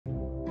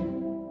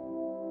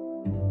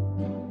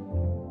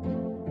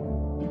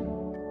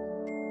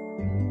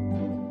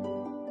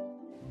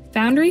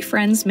Foundry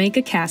Friends Make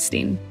a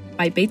Casting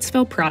by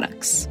Batesville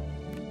Products.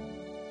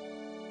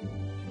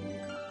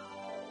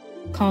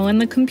 Colin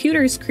the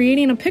computer's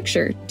creating a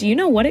picture. Do you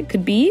know what it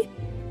could be?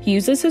 He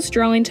uses his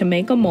drawing to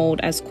make a mold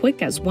as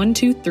quick as 1,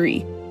 2, 3.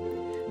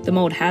 The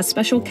mold has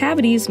special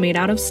cavities made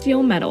out of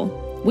steel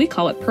metal. We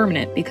call it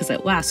permanent because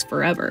it lasts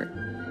forever.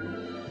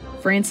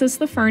 Frances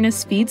the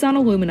furnace feeds on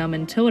aluminum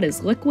until it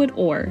is liquid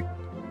ore.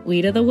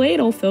 Lita the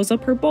ladle fills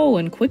up her bowl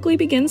and quickly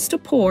begins to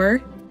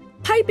pour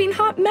piping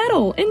hot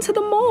metal into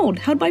the mold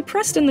held by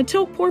Preston the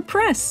tilt-pour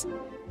press.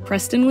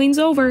 Preston leans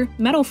over,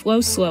 metal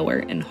flows slower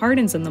and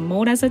hardens in the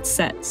mold as it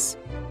sets.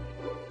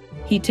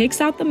 He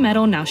takes out the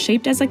metal now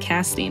shaped as a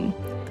casting.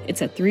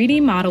 It's a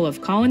 3D model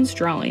of Colin's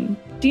drawing.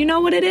 Do you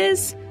know what it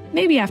is?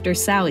 Maybe after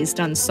Sally's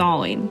done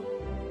sawing.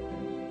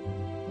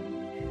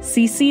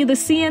 CC the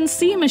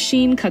CNC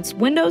machine cuts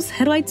windows,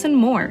 headlights, and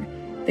more.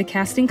 The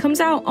casting comes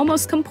out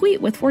almost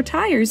complete with 4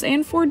 tires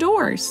and 4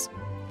 doors.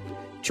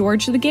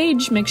 George the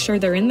gauge makes sure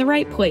they're in the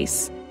right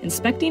place,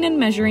 inspecting and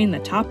measuring the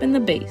top and the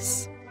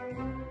base.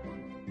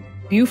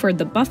 Buford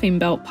the buffing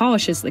belt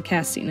polishes the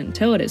casting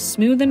until it is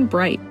smooth and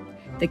bright.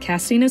 The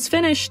casting is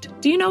finished.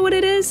 Do you know what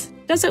it is?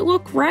 Does it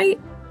look right?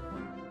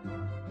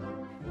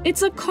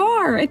 It's a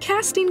car, a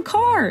casting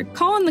car.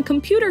 Colin the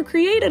computer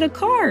created a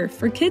car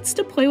for kids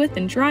to play with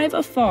and drive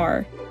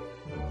afar.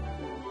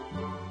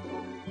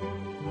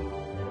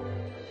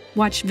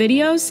 Watch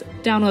videos,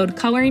 download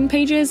coloring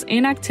pages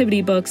and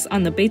activity books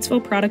on the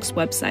Batesville Products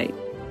website.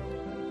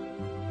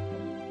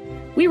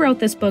 We wrote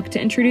this book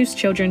to introduce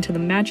children to the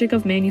magic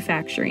of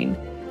manufacturing.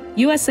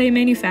 USA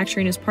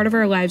manufacturing is part of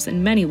our lives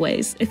in many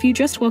ways if you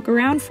just look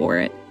around for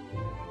it.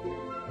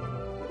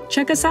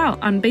 Check us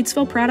out on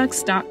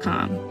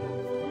BatesvilleProducts.com.